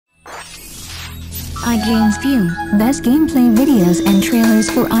iGamesView, best gameplay videos and trailers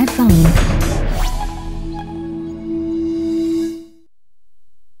for iPhone.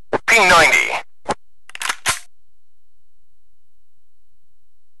 P90.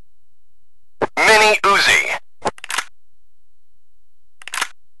 Mini Uzi.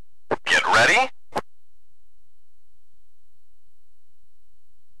 Get ready.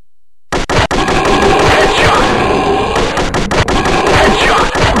 Headshot. Headshot.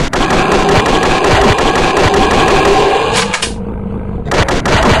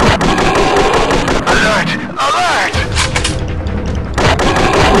 Alert! Alert!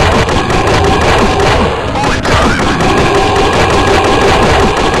 Bullet time.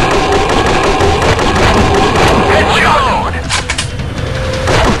 Headshot.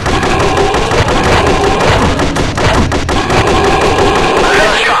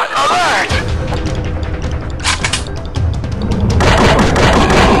 Headshot. Alert!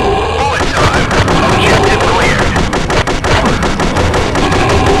 Bullet time. Objective cleared.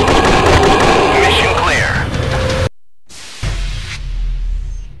 Mission clear.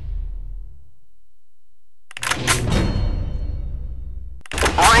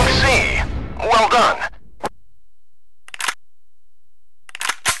 Rank C. Well done.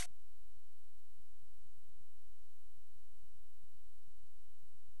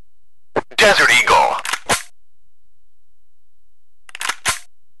 Desert Eagle.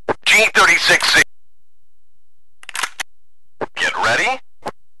 G36C. Get ready.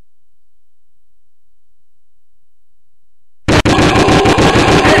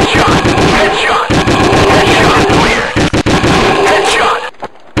 Headshot. Headshot. Headshot cleared. Headshot.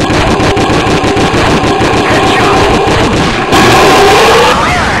 Headshot.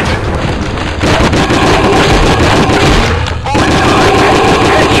 Cleared. Bullet time.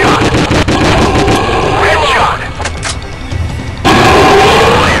 Headshot. Headshot.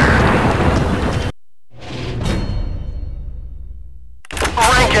 Clear.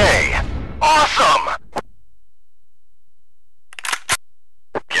 Rank A. Awesome.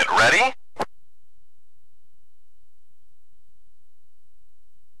 Get ready.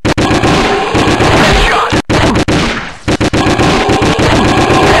 Headshot.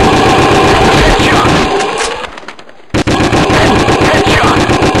 Headshot. Headshot.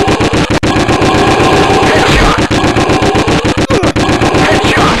 Headshot.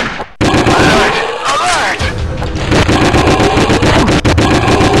 Headshot. Alert! Alert!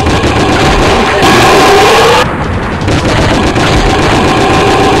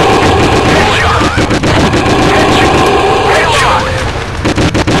 Headshot. Headshot.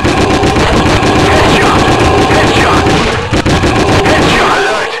 Headshot. Headshot. Headshot.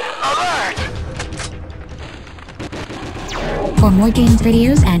 Alert! Alert! For more games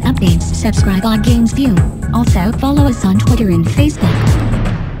videos and updates, subscribe on iGamesView. Also follow us on Twitter and Facebook.